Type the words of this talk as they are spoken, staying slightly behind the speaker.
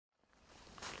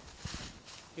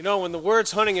You know, when the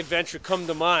words hunting adventure come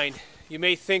to mind, you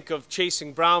may think of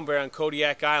chasing brown bear on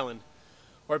Kodiak Island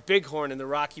or bighorn in the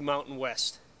Rocky Mountain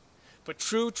West. But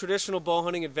true traditional bow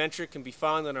hunting adventure can be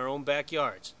found in our own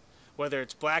backyards, whether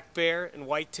it's black bear and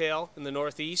whitetail in the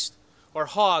Northeast or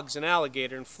hogs and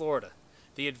alligator in Florida.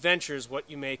 The adventure is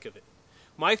what you make of it.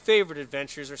 My favorite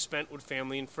adventures are spent with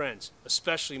family and friends,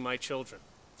 especially my children,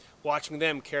 watching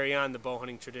them carry on the bow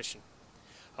hunting tradition.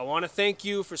 I want to thank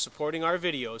you for supporting our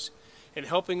videos and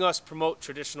helping us promote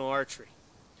traditional archery.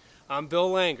 I'm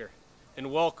Bill Langer, and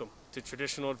welcome to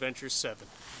Traditional Adventures 7.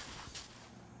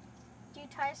 Do you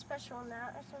tie a special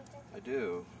knot or something? I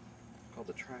do. It's called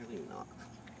the trilene knot.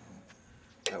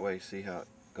 That way, see how it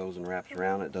goes and wraps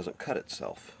around, it doesn't cut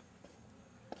itself.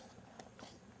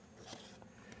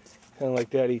 Kind of like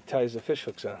Daddy ties the fish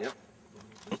hooks on. Yep.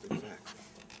 Just exactly. Alright.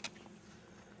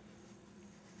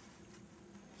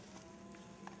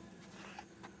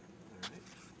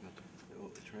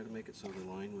 Try to make it so the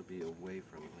line would be away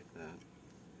from it like that.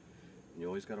 And you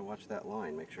always got to watch that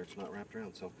line, make sure it's not wrapped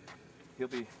around. So he'll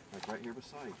be like right here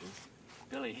beside you.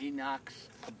 Billy, he knocks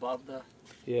above the...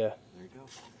 Yeah. There you go.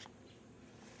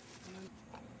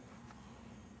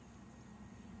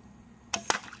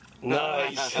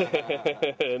 Nice.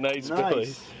 Nice,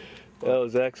 Billy. That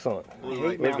was excellent.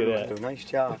 Right, look at that. Nice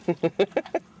job.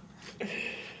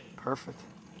 Perfect.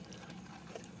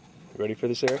 Ready for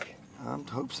this, Eric? I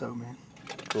hope so, man.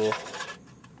 Cool.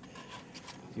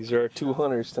 These are our two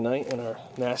hunters tonight and our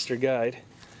master guide.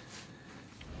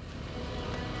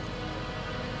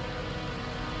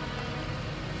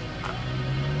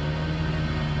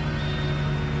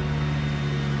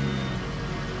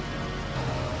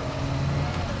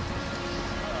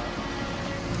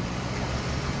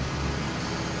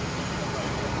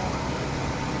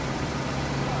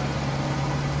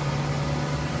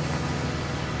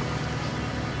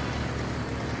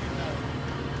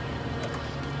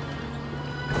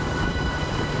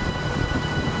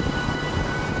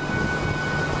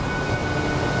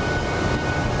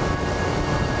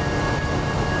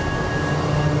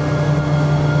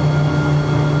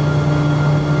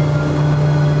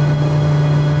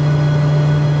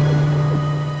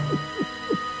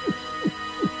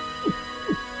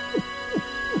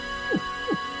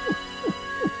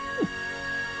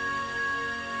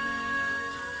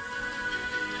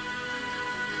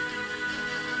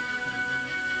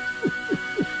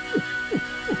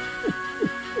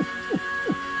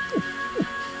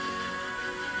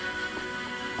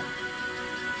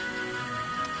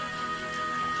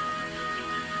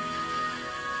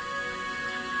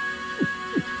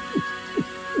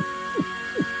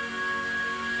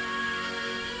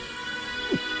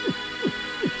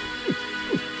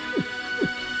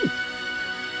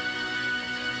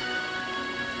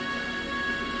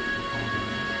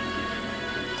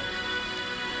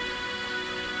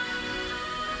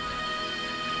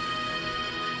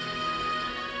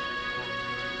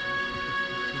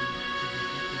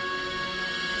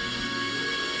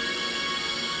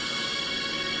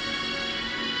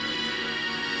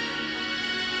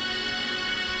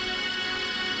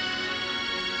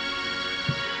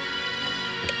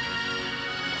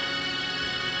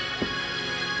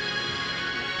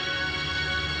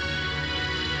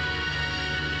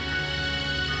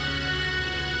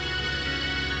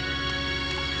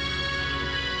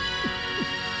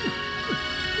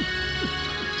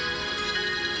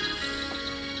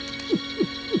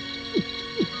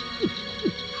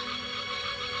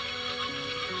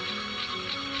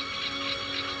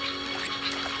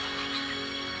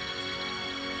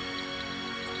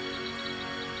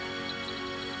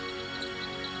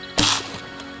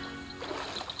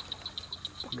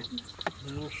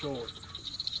 A little short.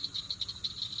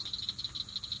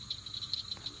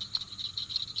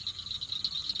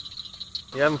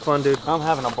 You having fun, dude? I'm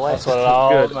having a blast. That's what it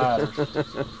all matters.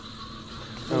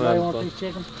 Anybody want these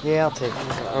chickens? Yeah, I'll take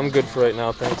them. I'm good for right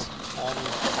now, thanks.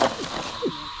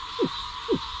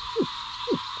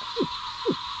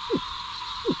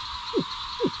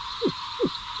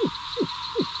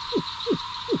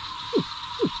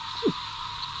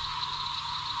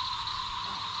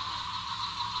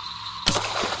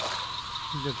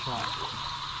 Good shot.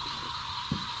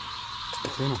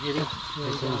 Get him?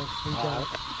 Yeah, he got it.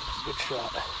 Good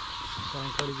shot.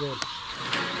 Going pretty good.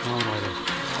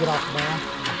 Get off the bound.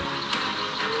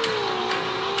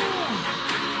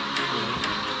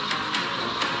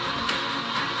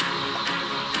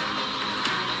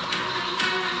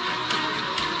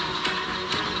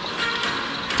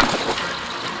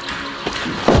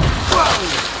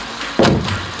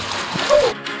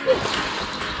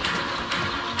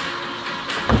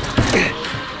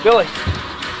 Billy.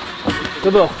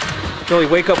 Good bill. Billy,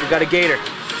 wake up, we got a gator.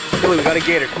 Billy, we got a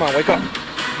gator. Come on, wake up.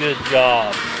 Good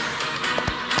job.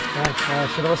 I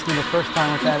should have listened the first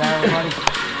time with that arrow, buddy.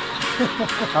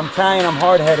 I'm Italian, I'm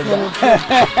hard-headed. Wake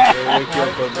you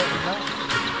up, buddy.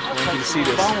 I want you to see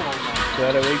this.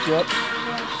 Glad I wake you up.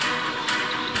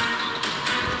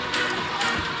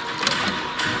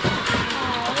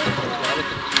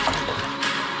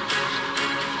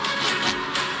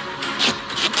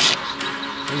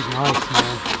 He's nice,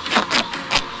 man.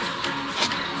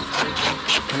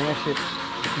 Can I ask you, if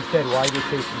he's dead, why are you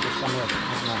chasing just some of it?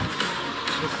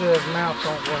 Just his mouth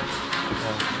don't work.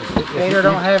 Gator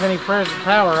don't have any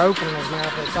power opening his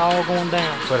mouth. It's all going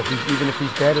down. But if he's, even if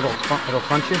he's dead, it'll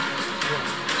crunch you? Yeah.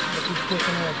 If he's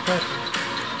sticking in and touching.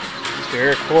 Mr.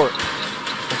 Eric Court.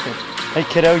 Hey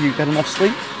kiddo, you got enough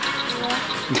sleep?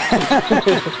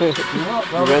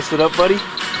 Yeah. You rested up, buddy?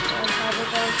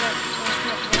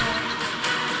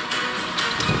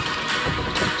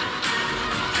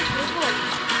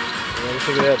 What do you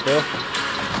think of that, Bill?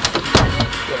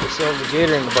 Got ourselves a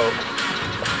gator in the boat.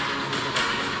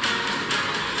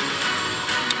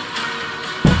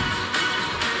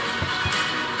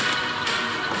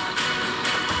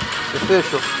 It's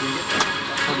official.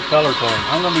 Pretty color code.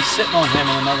 I'm going to be sitting on him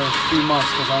in another few months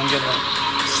because I'm going to get a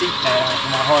seat pad out for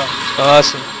my heart.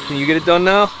 Awesome. Can you get it done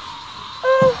now?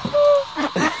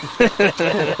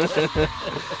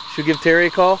 Should we give Terry a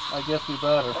call? I guess we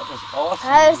better. That was awesome.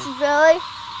 Hi, this is Billy.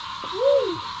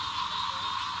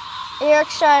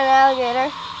 Eric's shot an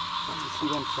alligator. See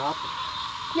them chopping?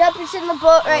 Yep, it's in the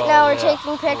boat right now. We're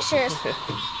taking pictures.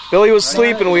 Billy was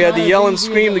sleeping. We had to yell and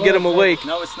scream to get him awake.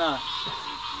 No, it's not.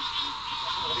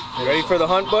 You ready for the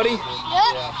hunt, buddy? Yep.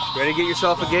 Ready to get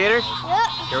yourself a gator? Yep.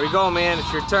 Here we go, man.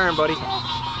 It's your turn, buddy.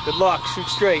 Good luck. Shoot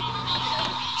straight.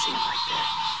 See him right there.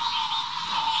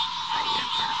 Right here in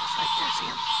front of us. Right there. See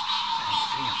him.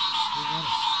 See him.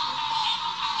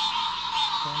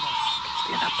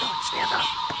 Stand up, Billy. Stand up.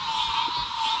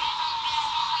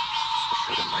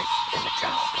 Shoot him right in the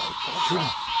jaw, Billy. Shoot him.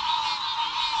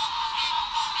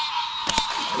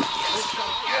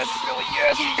 Yes, Billy.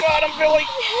 Yes, you got him, Billy.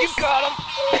 You got him.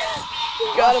 You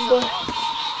got him, Billy.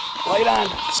 Light on.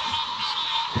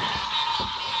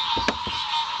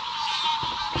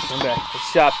 Come back. Good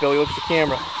shot, Billy. Look at the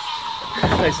camera.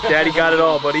 Nice. Daddy got it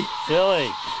all, buddy.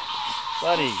 Billy,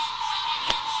 buddy.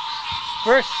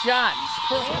 First shot.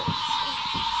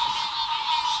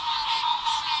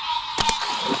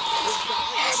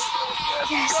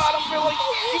 You got him, Billy.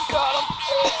 You got him.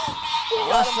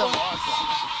 Awesome. Awesome.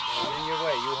 In your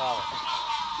way, you holler.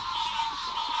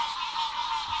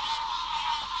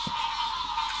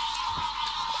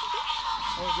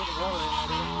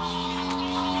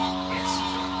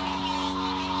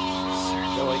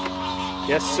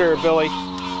 Yes, sir, Billy.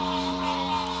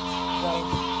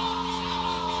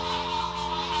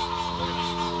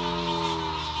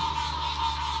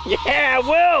 Yeah,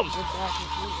 Will!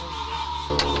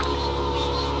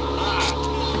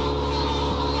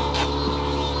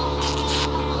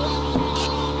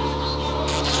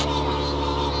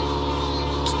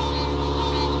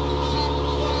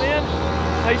 Man,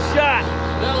 nice shot.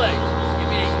 Billy,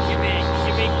 give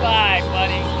me 5,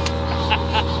 buddy.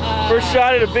 First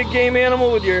shot at a big game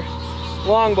animal with your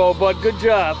longbow, bud. Good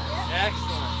job.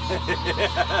 Excellent.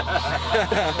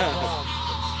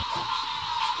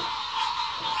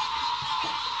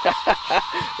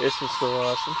 This was so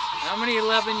awesome. How many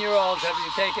 11-year-olds have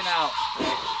you taken out?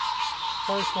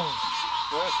 First one.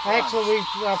 First one. Actually,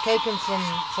 we've taken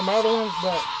some other ones,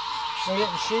 but they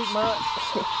didn't shoot much.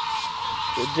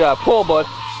 Good job. Pull, bud.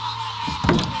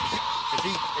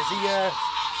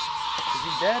 Is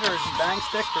he dead or is he bang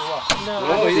sticked or what? No,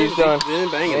 No, he's done. They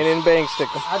didn't bang They him. didn't bang stick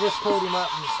him. I just pulled him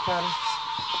up and cut him.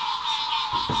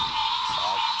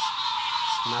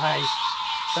 Nice.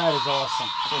 That is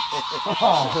awesome.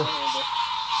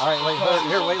 All right, wait,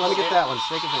 let me get that one.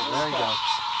 Shake his hand. There you go.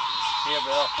 Here,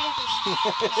 Bill.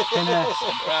 And,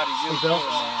 I'm proud of you, Bill. too,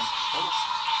 man.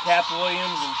 Cap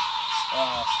Williams and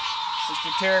Mr.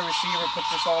 Terry Receiver put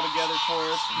this all together for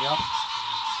us. yep.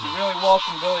 You really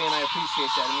welcome Billy, and I appreciate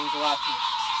that. It means a lot to me.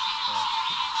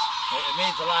 It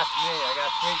means a lot to me. I got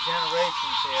 3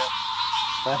 generations here.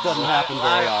 That doesn't happen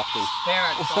very often.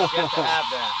 Parents don't get to have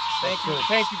that.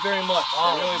 Thank you very much.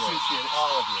 All I really of you. appreciate it.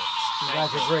 All of you. You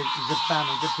guys are great. You're good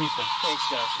family, good people. Thanks,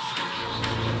 guys.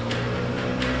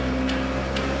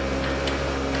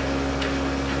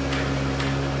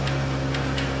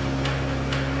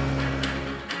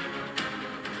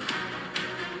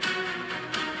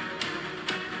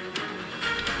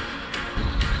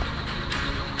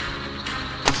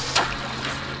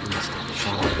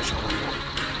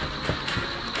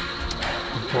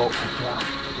 Well,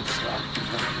 I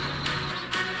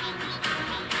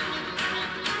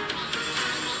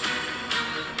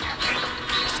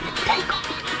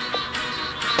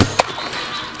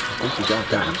think you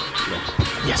got him.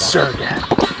 Yeah. Yes, sir, Dad.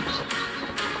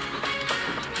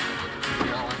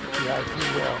 Yeah, he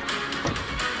will.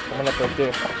 Coming up right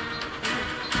there.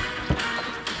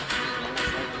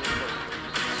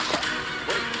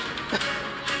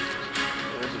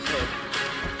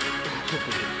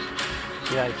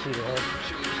 Yeah, I see the head.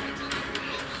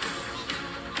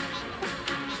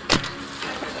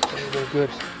 Good,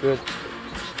 good.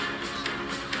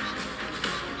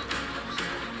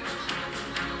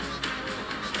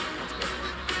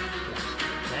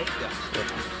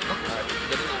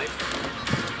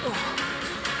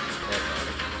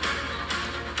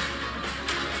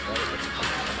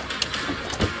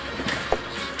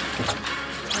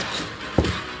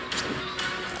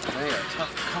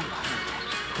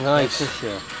 Nice.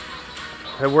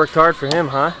 That worked hard for him,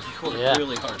 huh? Yeah.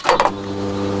 Really hard.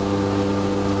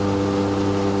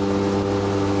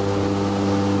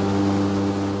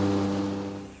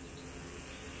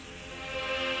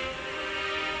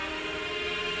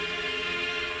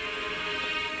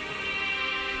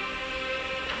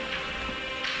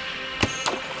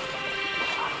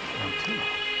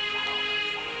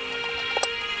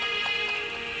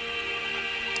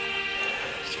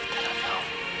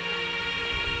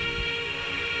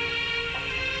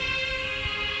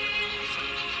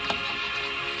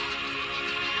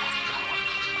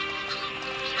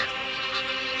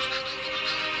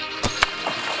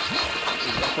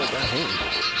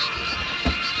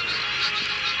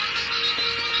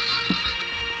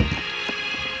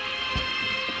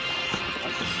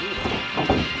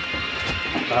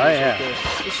 Oh, yeah.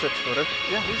 He's 6 footer.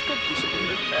 Yeah, he's good. He's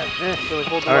good. Yeah, so we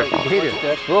hold the All light. right, Gator. Watch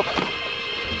that. Whoop.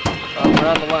 We're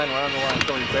on the line, we're on the line.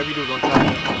 Don't, whatever you do, don't try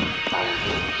it.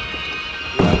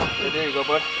 Yeah, there you go,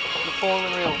 bud. You're pulling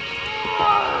and reeling.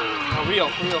 Oh,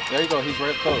 reel. There you go. He's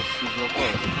right close. He's real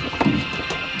close.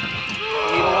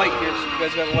 We need a light here, so you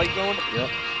guys got a light going? Yep.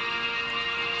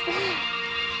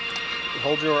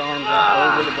 Hold your arms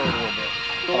out over the boat a little bit.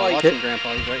 The light. Watch him,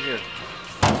 Grandpa. He's right here.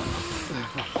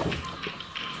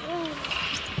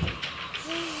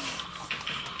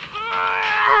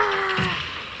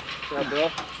 Yeah,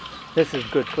 Bill. This is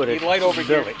good footage. Need light over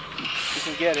here. Billy. You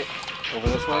can get it. Over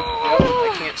this way? Yep,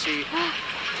 I can't see.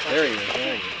 There he is.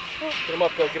 There he is. Get him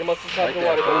up, Bill. Get him up to the top Right of the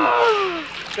there.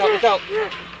 water. Look out.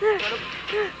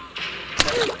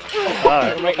 All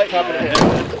Get him right. right on top of the head.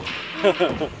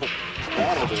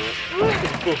 That'll do it.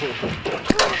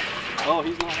 Oh,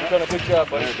 he's not. You've done a good job,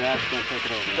 buddy. There, Dad's going to take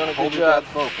it over. You've done a Hold good your job.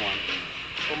 dad's bow for him.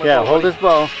 Hold my Yeah, bow, hold buddy. his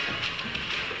bow.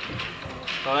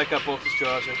 Oh, that got both his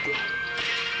jaws right there.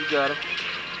 You got him.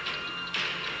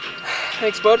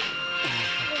 Thanks, bud.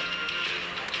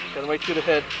 Got him right to the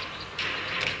head.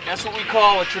 That's what we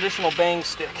call a traditional bang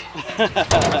stick. That'll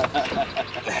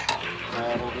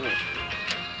do it.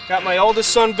 Got my oldest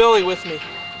son, Billy, with me.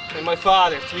 And my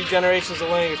father, 3 generations of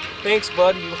language. Thanks,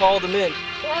 bud. You hauled him in.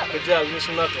 Yep. Good job. Give me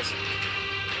some knuckles.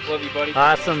 Love you, buddy.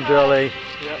 Awesome, Billy.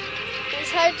 Yep.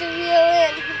 It's hard to reel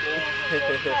in.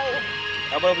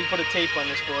 How about we put a tape on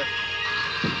this boy?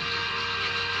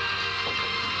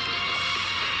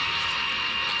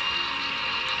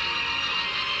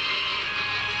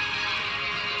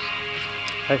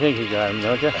 I think you got him,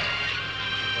 don't you?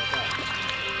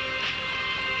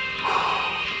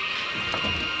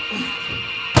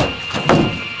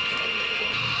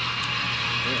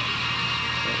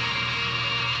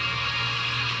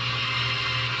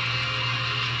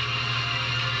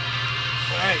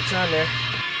 Alright, it's on there.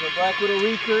 The Black Widow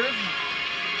recurve.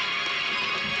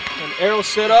 An arrow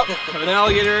set up, an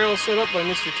alligator arrow set up by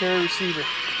Mr. Terry Receiver.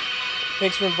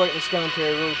 Thanks for inviting us down,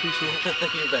 Terry. Really appreciate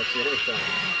it. You betcha. Anytime.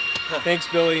 Thanks,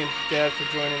 Billy and Dad, for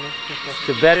joining me.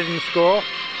 You better in school?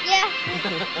 Yeah.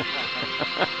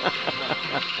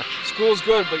 School's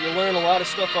good, but you learn a lot of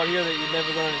stuff out here that you'd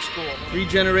never learn in school. 3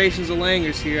 generations of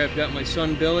Langers here. I've got my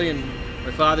son Billy and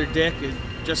my father Dick. It's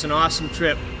just an awesome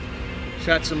trip.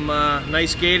 Shot some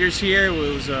nice gators here. It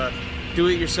was a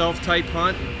do-it-yourself type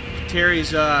hunt.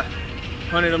 Terry's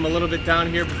hunted them a little bit down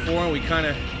here before, and we kind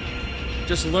of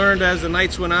just learned as the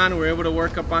nights went on. We were able to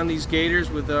work up on these gators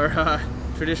with our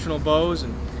traditional bows,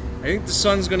 and I think the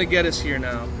sun's going to get us here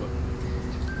now. But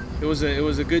it was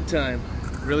a good time,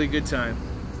 really good time.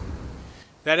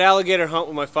 That alligator hunt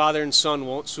with my father and son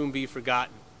won't soon be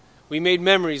forgotten. We made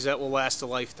memories that will last a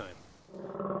lifetime.